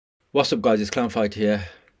What's up guys, it's Clownfight here.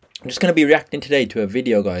 I'm just going to be reacting today to a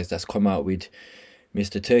video guys that's come out with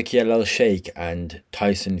Mr. Turki Alalshikh and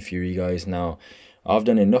Tyson Fury guys. Now I've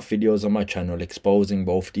done enough videos on my channel exposing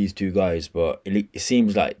both these two guys, but it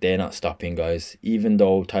seems like they're not stopping guys. Even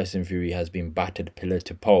though Tyson Fury has been battered pillar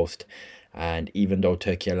to post, and even though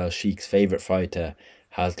Turki Alalshikh's favourite fighter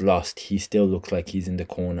has lost, he still looks like he's in the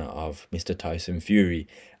corner of Mr. Tyson Fury,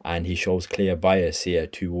 and he shows clear bias here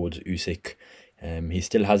towards Usyk. He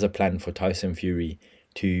still has a plan for Tyson Fury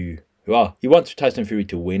to, well, he wants Tyson Fury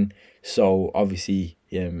to win. So obviously,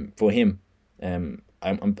 for him,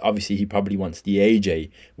 obviously he probably wants the AJ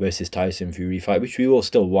versus Tyson Fury fight, which we all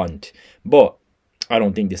still want. But I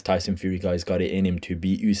don't think this Tyson Fury guy's got it in him to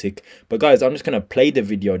beat Usyk. But guys, I'm just gonna play the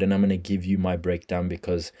video, then I'm gonna give you my breakdown,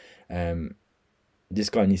 because this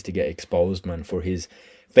guy needs to get exposed, man, for his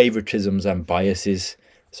favoritisms and biases.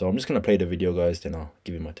 So I'm just gonna play the video, guys, then I'll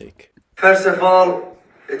give you my take. First of all,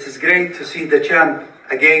 it is great to see the champ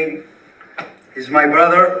again. He's my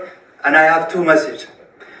brother, and I have two messages.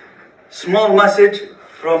 Small message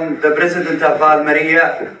from the president of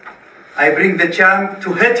Almeria. I bring the champ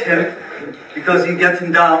to hit him because he's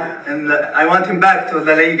getting down, and I want him back to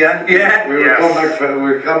La Liga. Yeah.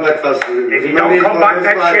 We'll come back fast. If you don't come back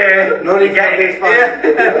next year, no need get his fight.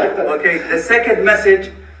 Okay. The second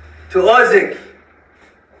message to Uysk.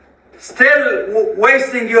 Still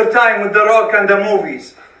wasting your time with The Rock and the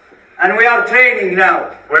movies. And we are training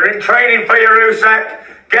now. We're in training for you, Usyk.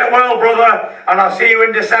 Get well, brother, and I'll see you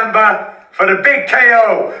in December for the big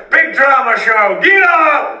KO, big drama show. Get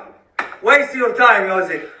up! Waste your time,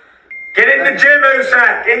 Uysk. Get in the gym,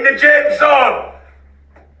 Usyk. In the gym, son.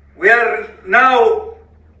 We are now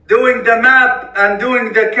doing the map and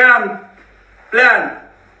doing the camp plan.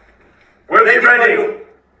 We'll be ready.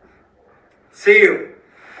 See you.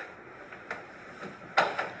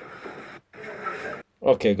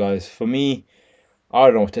 Okay guys, for me, I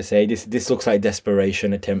don't know what to say. This looks like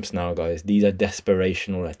desperation attempts now, guys. These are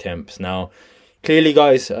desperational attempts. Now, clearly,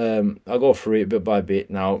 guys, I'll go through it bit by bit.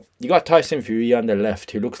 Now, you got Tyson Fury on the left,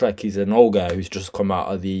 who looks like he's an old guy who's just come out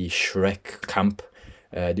of the Shrek camp,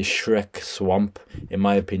 the Shrek swamp, in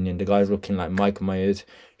my opinion. The guy's looking like Mike Myers,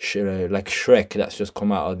 like Shrek that's just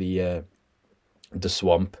come out of the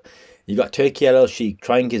swamp. You got Turki Alalshikh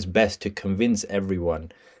trying his best to convince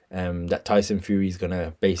everyone that Tyson Fury is going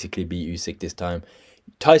to basically beat Usyk this time.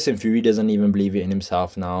 Tyson Fury doesn't even believe it in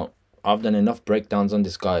himself now. I've done enough breakdowns on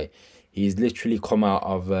this guy. He's literally come out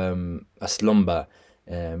of a slumber.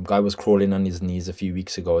 Guy was crawling on his knees a few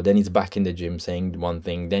weeks ago. Then he's back in the gym saying one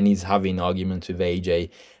thing. Then he's having arguments with AJ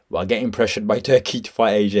while getting pressured by Turkey to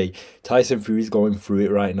fight AJ. Tyson Fury's going through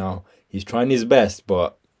it right now. He's trying his best,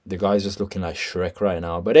 but the guy's just looking like Shrek right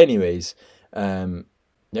now. But anyways, let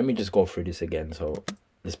me just go through this again. So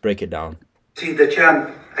let's break it down. See the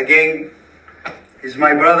champ again. He's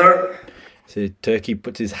my brother. So Turkey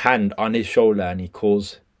puts his hand on his shoulder and he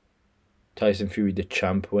calls Tyson Fury the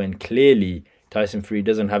champ, when clearly Tyson Fury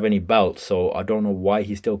doesn't have any belt. So I don't know why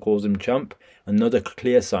he still calls him champ. Another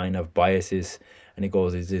clear sign of biases. And he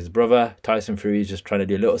goes, it's his brother. Tyson Fury is just trying to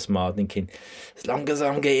do a little smile, thinking, as long as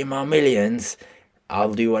I'm getting my millions,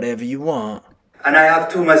 I'll do whatever you want. And I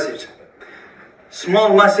have two messages.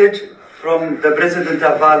 Small message from the president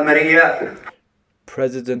of Almeria.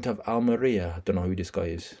 President of Almeria? I don't know who this guy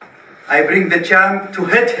is. I bring the champ to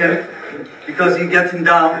hit him because he's getting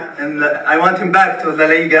down, and I want him back to La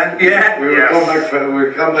Liga. Yeah.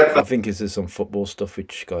 We'll come back. I think this is some football stuff,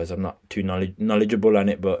 which, guys, I'm not too knowledgeable on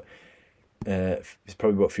it, but it's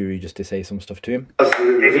probably what Fury just to say some stuff to him.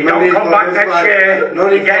 If you don't come back next year, no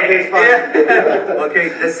need get his fight. Okay,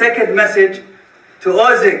 the second message to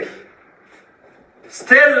Uysk.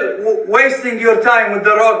 Still wasting your time with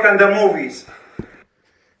The Rock and the movies.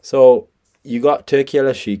 So you got Turki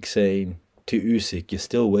Alalshikh saying to Usyk, you're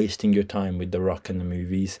still wasting your time with The Rock and the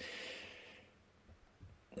movies.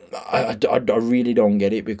 I really don't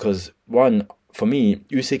get it, because one, for me,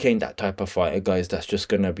 Usyk ain't that type of fighter, guys, that's just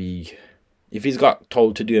gonna be, if he's got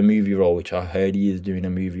told to do a movie role, which I heard he is doing a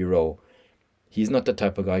movie role, he's not the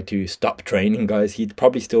type of guy to stop training, guys. He'd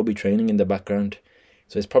probably still be training in the background.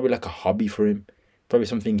 So it's probably like a hobby for him. Probably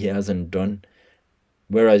something he hasn't done.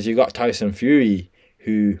 Whereas you got Tyson Fury,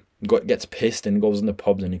 who gets pissed and goes in the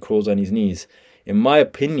pubs and he crawls on his knees. In my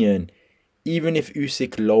opinion, even if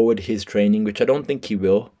Usyk lowered his training, which I don't think he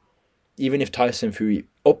will, even if Tyson Fury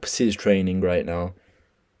ups his training right now,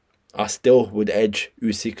 I still would edge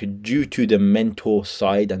Usyk due to the mental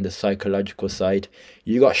side and the psychological side.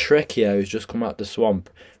 You got Shrek here, who's just come out the swamp,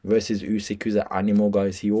 versus Usyk, who's an animal,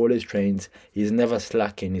 guys. He always trains. He's never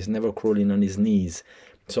slacking. He's never crawling on his knees.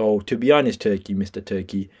 So, to be honest, Turkey, Mr.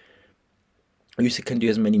 Turkey, Usyk can do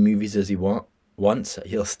as many movies as he wants.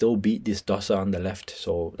 He'll still beat this Dossa on the left.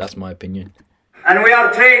 So that's my opinion. And we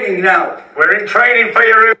are training now. We're in training for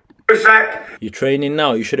you, Usyk. You're training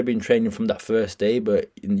now. You should have been training from that first day,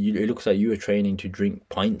 but it looks like you were training to drink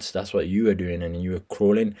pints. That's what you were doing, and you were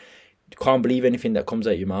crawling. You can't believe anything that comes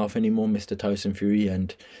out your mouth anymore, Mr. Tyson Fury,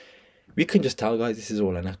 and we can just tell, guys, this is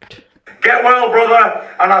all an act. Get well, brother,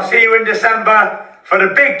 and I'll see you in December for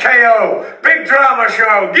the big KO, big drama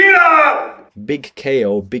show. Get up! Big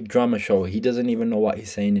KO, big drama show. He doesn't even know what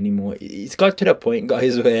he's saying anymore. It's got to the point,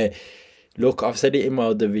 guys, where... Look, I've said it in my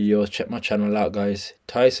other videos. Check my channel out, guys.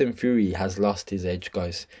 Tyson Fury has lost his edge,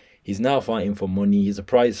 guys. He's now fighting for money. He's a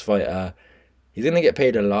prize fighter. He's going to get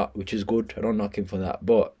paid a lot, which is good. I don't knock him for that.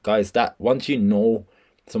 But, guys, that once you know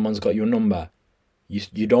someone's got your number,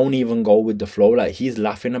 you don't even go with the flow. Like, he's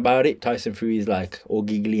laughing about it. Tyson Fury's like all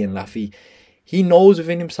giggly and laughy. He knows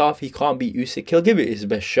within himself he can't beat Usyk. He'll give it his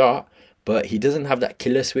best shot, but he doesn't have that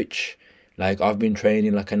killer switch. Like, I've been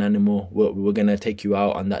training like an animal. We're going to take you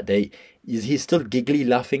out on that date. He's still giggly,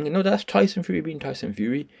 laughing. No, that's Tyson Fury being Tyson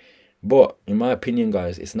Fury. But in my opinion,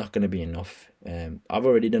 guys, it's not going to be enough. I've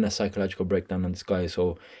already done a psychological breakdown on this guy.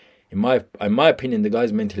 So, in my opinion, the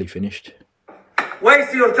guy's mentally finished.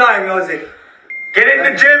 Waste your time, Uysk. Get in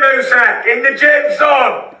the gym, Usyk. In the gym,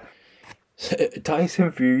 son.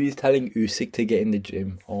 Tyson Fury is telling Usyk to get in the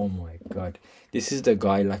gym. Oh my God. This is the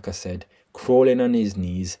guy, like I said, crawling on his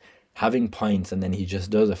knees, having pints, and then he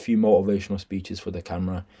just does a few motivational speeches for the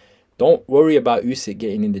camera. Don't worry about Usyk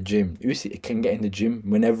getting in the gym. Usyk can get in the gym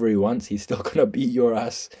whenever he wants. He's still going to beat your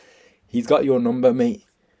ass. He's got your number, mate.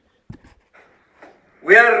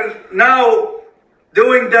 We are now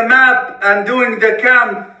doing the map and doing the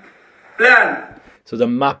camp plan. So the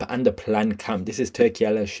map and the plan camp. This is Turki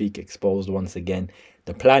Alalshikh exposed once again.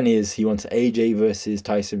 The plan is he wants AJ versus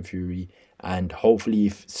Tyson Fury. And hopefully,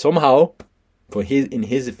 if somehow... in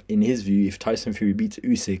his view, if Tyson Fury beats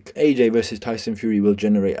Usyk, AJ versus Tyson Fury will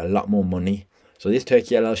generate a lot more money. So this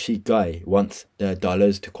Turki Alalshikh guy wants the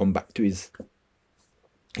dollars to come back to his...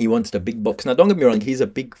 He wants the big bucks. Now, don't get me wrong, he's a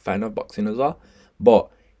big fan of boxing as well. But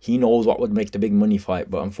he knows what would make the big money fight.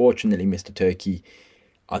 But unfortunately, Mr. Turki,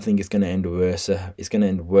 I think it's going to end worse. It's going to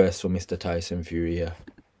end worse for Mr. Tyson Fury here.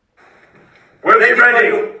 We'll be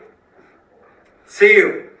ready. See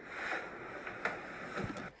you.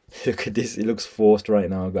 Look at this. It looks forced right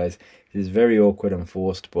now, guys. It is very awkward and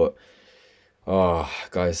forced, but... Oh,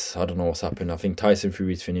 guys, I don't know what's happened. I think Tyson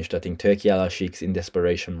Fury's finished. I think Turki Alalshikh's in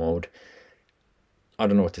desperation mode. I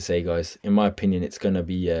don't know what to say, guys. In my opinion, it's going to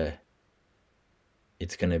be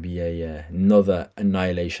another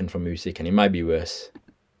annihilation from Usyk, and it might be worse.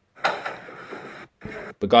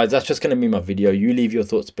 But, guys, that's just going to be my video. You leave your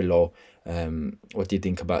thoughts below. What do you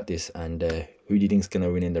think about this? And who do you think is going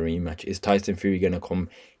to win in the rematch? Is Tyson Fury going to come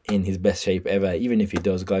in his best shape ever? Even if he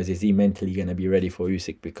does, guys, is he mentally going to be ready for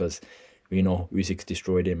Usyk? Because we know Usyk's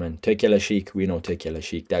destroyed him. And Turki Alalshikh, we know Turki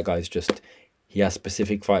Alalshikh. That guy's just... He has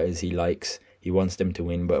specific fighters he likes. He wants them to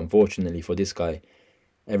win. But unfortunately for this guy,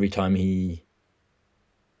 every time he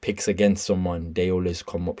picks against someone, they always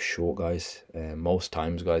come up short, guys. Most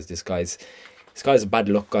times, guys. This guy's bad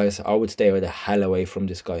luck, guys. I would stay the hell away from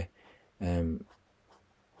this guy.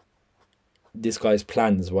 This guy's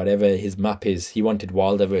plans, whatever his map is, he wanted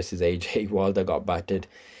Wilder versus AJ. Wilder got battered.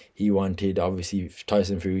 He wanted, obviously,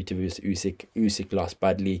 Tyson Fury to versus Usyk. Usyk lost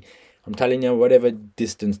badly. I'm telling you, whatever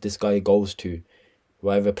distance this guy goes to,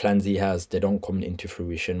 whatever plans he has, they don't come into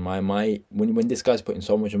fruition. When this guy's putting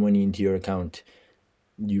so much money into your account,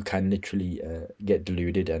 you can literally get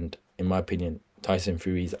deluded. And in my opinion, Tyson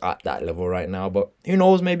Fury's at that level right now. But who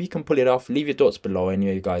knows, maybe you can pull it off. Leave your thoughts below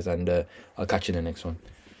anyway, guys, and I'll catch you in the next one.